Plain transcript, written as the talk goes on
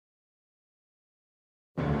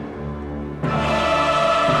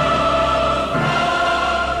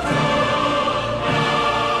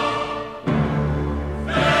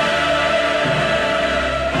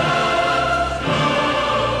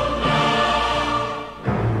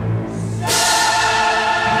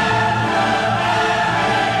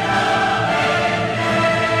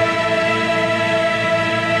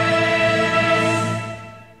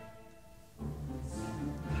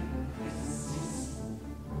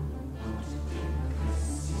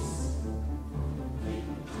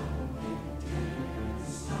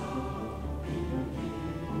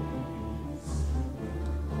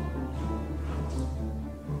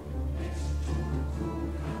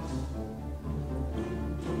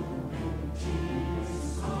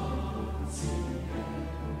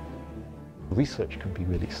Research can be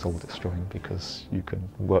really soul-destroying because you can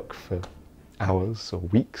work for hours or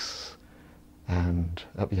weeks, and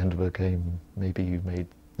at the end of the game maybe you made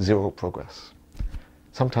zero progress.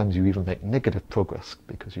 Sometimes you even make negative progress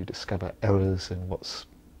because you discover errors in what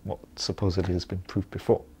supposedly has been proved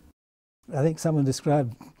before. I think someone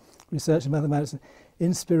described research in mathematics as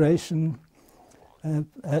inspiration,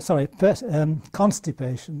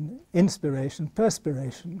 constipation, inspiration,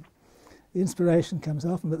 perspiration. The inspiration comes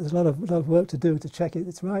often, but there's a lot of work to do to check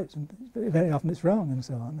it's right, and very often it's wrong, and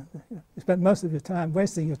so on. You spend most of your time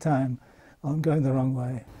wasting your time on going the wrong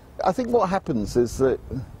way. I think what happens is that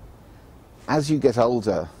as you get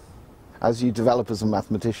older, as you develop as a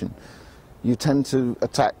mathematician, you tend to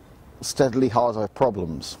attack steadily harder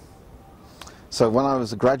problems. So when I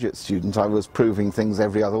was a graduate student, I was proving things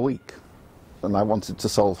every other week, and I wanted to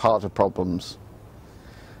solve harder problems.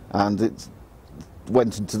 And it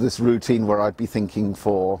went into this routine where I'd be thinking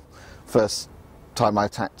for first time I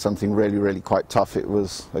attacked something really quite tough, it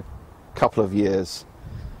was a couple of years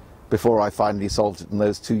before I finally solved it, and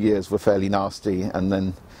those 2 years were fairly nasty, and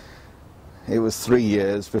then it was 3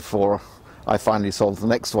 years before I finally solved the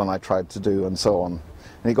next one I tried to do, and so on.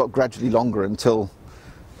 And it got gradually longer until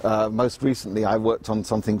most recently I worked on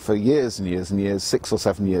something for years and years and years, 6 or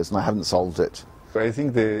 7 years, and I haven't solved it. I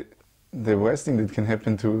think the worst thing that can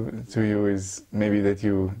happen to you is maybe that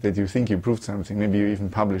you think you proved something, maybe you even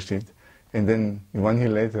published it, and then 1 year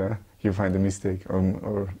later you find a mistake,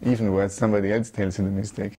 or even worse, somebody else tells you the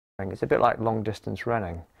mistake. It's a bit like long distance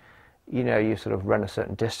running. You know, you sort of run a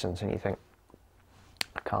certain distance and you think,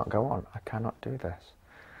 I can't go on, I cannot do this.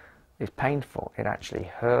 It's painful, it actually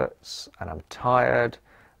hurts, and I'm tired,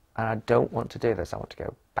 and I don't want to do this, I want to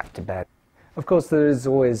go back to bed. Of course, there is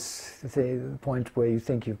always the point where you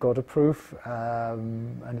think you've got a proof,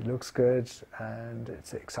 and it looks good, and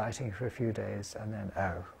it's exciting for a few days, and then,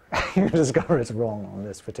 oh, you discover it's wrong on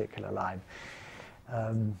this particular line.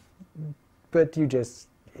 But you just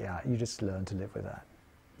learn to live with that.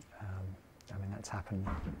 I mean, that's happened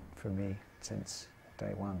for me since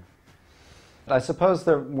day one. I suppose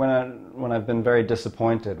that when I've been very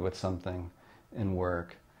disappointed with something in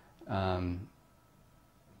work,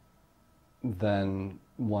 then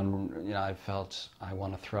I felt I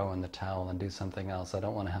want to throw in the towel and do something else. I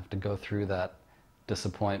don't want to have to go through that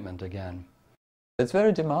disappointment again. It's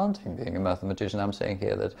very demanding being a mathematician. I'm saying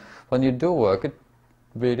here that when you do work, it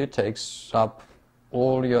really takes up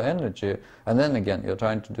all your energy, and then again you're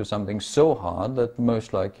trying to do something so hard that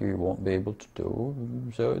most likely you won't be able to do.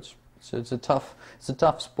 So it's a tough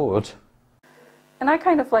sport. And I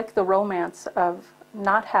kind of like the romance of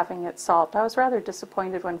not having it solved. I was rather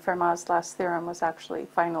disappointed when Fermat's last theorem was actually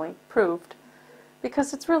finally proved,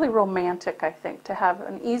 because it's really romantic, I think, to have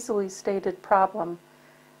an easily stated problem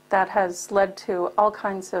that has led to all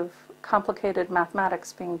kinds of complicated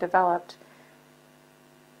mathematics being developed,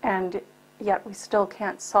 and yet we still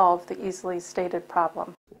can't solve the easily stated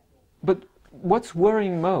problem. But what's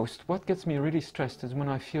worrying most, what gets me really stressed, is when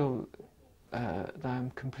I feel that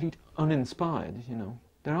I'm completely uninspired, you know.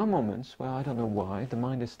 There are moments where I don't know why, the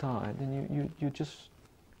mind is tired, and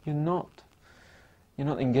you're not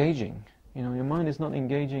engaging. You know, your mind is not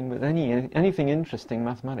engaging with anything interesting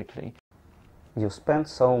mathematically. You spend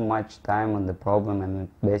so much time on the problem, and it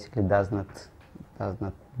basically does not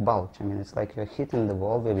bulge. I mean, it's like you're hitting the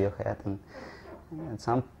wall with your head, and at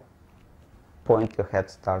some point your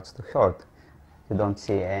head starts to hurt. You don't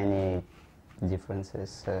see any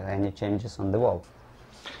differences, any changes on the wall.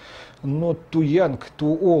 Not too young,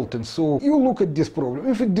 too old, and so you look at this problem.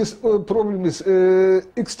 If this problem is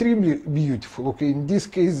extremely beautiful, okay, in this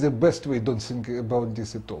case the best way, don't think about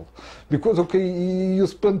this at all, because okay, you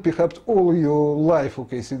spend perhaps all your life,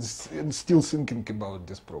 okay, and still thinking about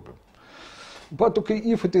this problem. But okay,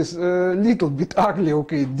 if it is a little bit ugly,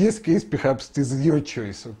 okay, in this case perhaps it is your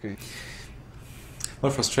choice, okay.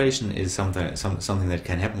 Well, frustration is something that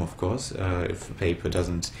can happen, of course. If a paper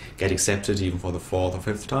doesn't get accepted even for the 4th or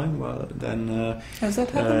 5th time, well, then... has that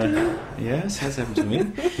happened to you? Yes, has happened to me.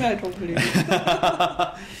 I don't believe it.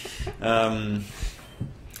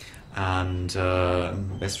 And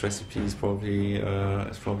best recipe is probably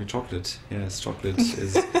chocolate. Yes, chocolate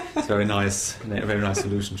is a very nice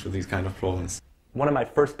solution to these kind of problems. One of my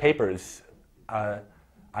first papers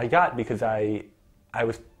I got because I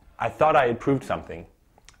thought I had proved something.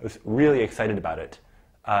 I was really excited about it.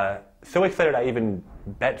 So excited I even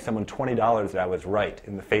bet someone $20 that I was right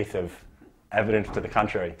in the face of evidence to the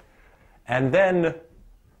contrary. And then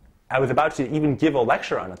I was about to even give a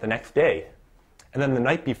lecture on it the next day. And then the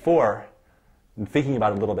night before, thinking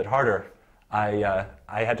about it a little bit harder, I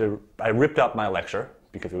ripped up my lecture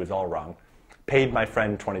because it was all wrong, paid my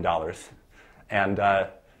friend $20,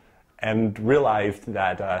 and realized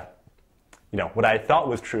that what I thought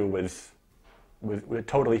was true was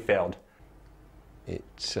totally failed.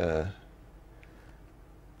 It's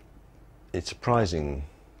surprising.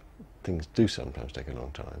 Things do sometimes take a long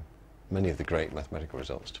time. Many of the great mathematical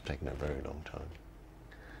results have taken a very long time.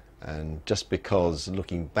 And just because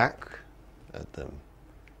looking back at them,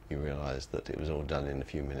 you realize that it was all done in a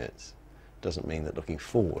few minutes, doesn't mean that looking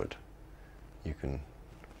forward, you can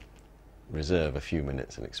reserve a few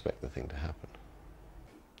minutes and expect the thing to happen.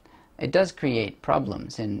 It does create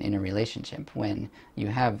problems in a relationship when you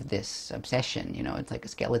have this obsession, it's like a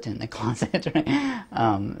skeleton in the closet, right?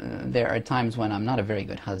 There are times when I'm not a very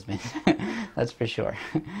good husband, that's for sure,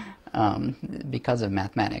 because of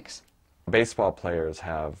mathematics. Baseball players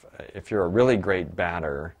have, if you're a really great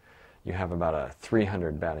batter, you have about a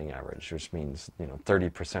 300 batting average, which means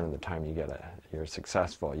 30% of the time you're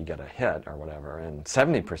successful, you get a hit or whatever, and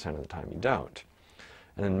 70% of the time you don't.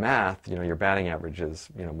 And in math, your batting average is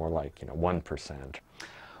more like 1%.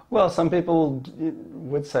 Well, some people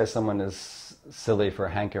would say someone is silly for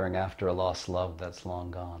hankering after a lost love that's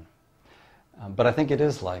long gone. But I think it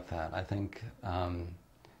is like that. I think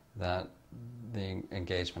that the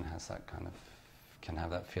engagement has that can have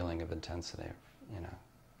that feeling of intensity,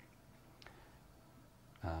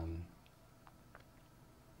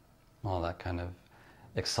 all that kind of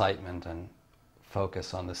excitement and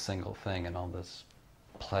focus on this single thing and all this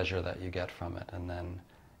pleasure that you get from it, and then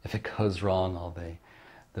if it goes wrong, all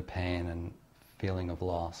the pain and feeling of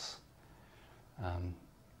loss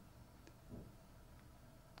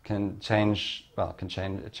can change. Well,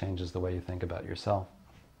 it changes the way you think about yourself.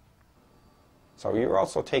 So you're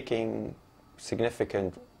also taking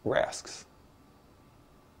significant risks.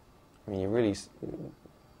 I mean, you really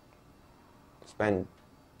spend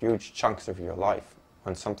huge chunks of your life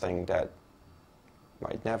on something that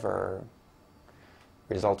might never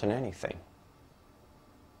result in anything.